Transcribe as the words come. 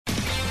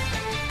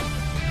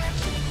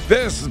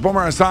This is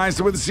Boomer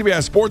Esiason with the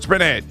CBS Sports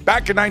Minute.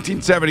 Back in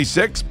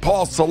 1976,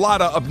 Paul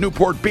Salata of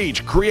Newport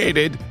Beach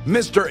created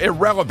Mr.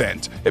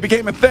 Irrelevant. It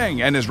became a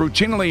thing and is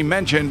routinely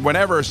mentioned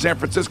whenever San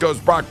Francisco's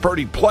Brock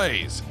Purdy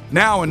plays.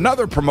 Now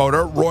another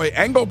promoter, Roy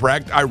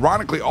Engelbrecht,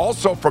 ironically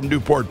also from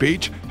Newport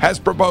Beach, has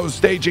proposed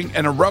staging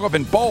an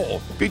Irrelevant Bowl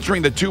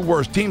featuring the two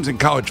worst teams in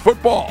college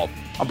football.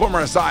 I'm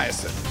Boomer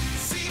Esiason.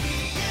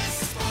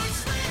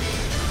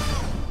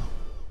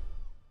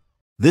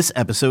 This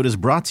episode is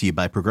brought to you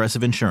by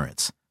Progressive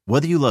Insurance.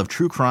 Whether you love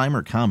true crime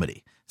or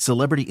comedy,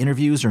 celebrity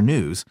interviews or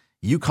news,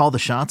 you call the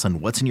shots on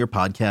what's in your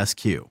podcast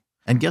queue.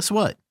 And guess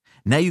what?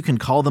 Now you can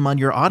call them on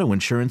your auto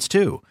insurance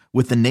too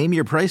with the Name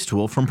Your Price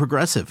tool from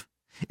Progressive.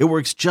 It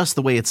works just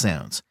the way it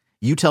sounds.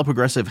 You tell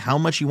Progressive how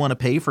much you want to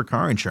pay for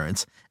car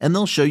insurance, and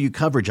they'll show you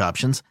coverage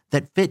options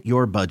that fit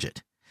your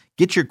budget.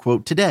 Get your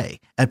quote today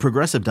at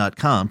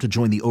Progressive.com to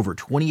join the over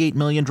 28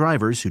 million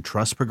drivers who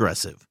trust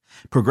Progressive.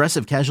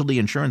 Progressive Casualty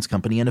Insurance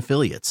Company and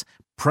Affiliates.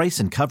 Price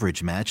and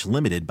coverage match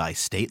limited by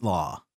state law.